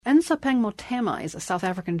Ntshepeng Motema is a South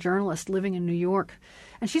African journalist living in New York,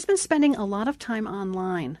 and she's been spending a lot of time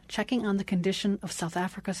online checking on the condition of South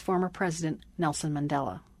Africa's former president, Nelson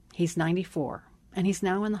Mandela. He's 94, and he's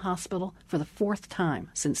now in the hospital for the fourth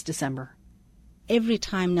time since December. Every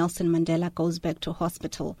time Nelson Mandela goes back to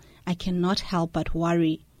hospital, I cannot help but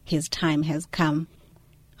worry his time has come.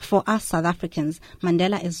 For us South Africans,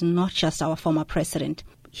 Mandela is not just our former president.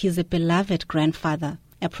 He's a beloved grandfather,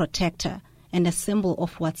 a protector, and a symbol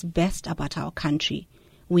of what's best about our country.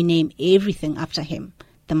 We name everything after him: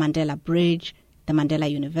 the Mandela Bridge, the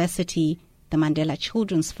Mandela University, the Mandela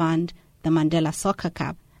Children's Fund, the Mandela Soccer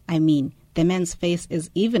Cup. I mean, the man's face is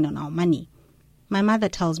even on our money. My mother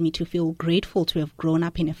tells me to feel grateful to have grown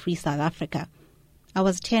up in a free South Africa. I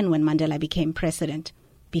was 10 when Mandela became president.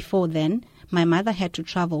 Before then, my mother had to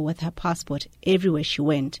travel with her passport everywhere she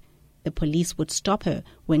went. The police would stop her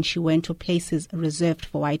when she went to places reserved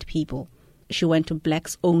for white people. She went to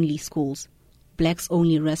blacks-only schools,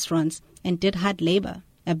 blacks-only restaurants, and did hard labor,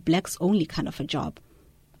 a blacks-only kind of a job.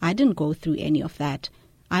 I didn't go through any of that.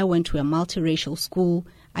 I went to a multiracial school.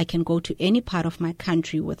 I can go to any part of my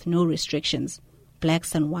country with no restrictions.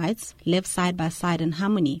 Blacks and whites live side by side in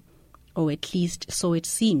harmony, or at least so it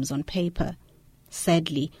seems on paper.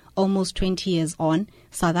 Sadly, almost 20 years on,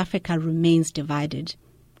 South Africa remains divided.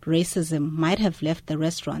 Racism might have left the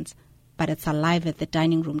restaurants, but it's alive at the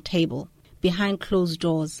dining room table. Behind closed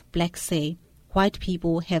doors, blacks say, white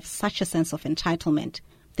people have such a sense of entitlement.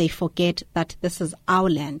 They forget that this is our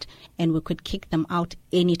land and we could kick them out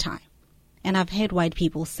anytime. And I've heard white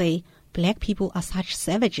people say, black people are such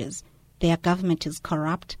savages. Their government is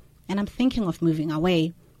corrupt, and I'm thinking of moving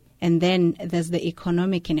away. And then there's the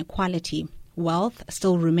economic inequality. Wealth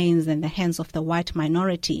still remains in the hands of the white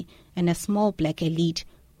minority and a small black elite,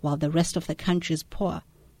 while the rest of the country is poor.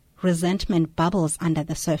 Resentment bubbles under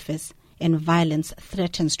the surface, and violence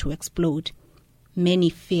threatens to explode. Many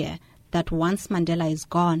fear that once Mandela is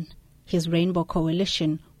gone, his rainbow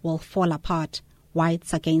coalition will fall apart,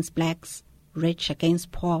 whites against blacks, rich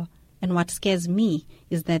against poor. And what scares me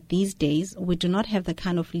is that these days we do not have the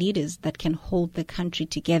kind of leaders that can hold the country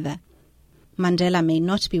together. Mandela may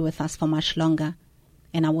not be with us for much longer,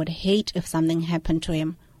 and I would hate if something happened to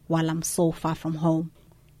him while I'm so far from home.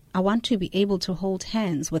 I want to be able to hold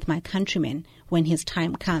hands with my countrymen when his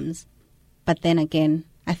time comes. But then again,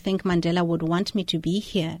 I think Mandela would want me to be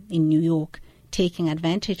here in New York, taking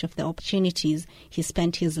advantage of the opportunities he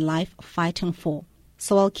spent his life fighting for.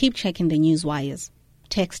 So I'll keep checking the news wires,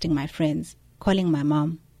 texting my friends, calling my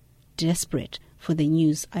mom, desperate for the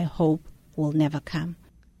news I hope will never come.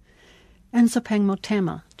 Ntshepeng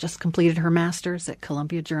Motema just completed her master's at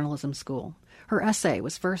Columbia Journalism School. Her essay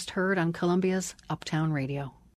was first heard on Columbia's Uptown Radio.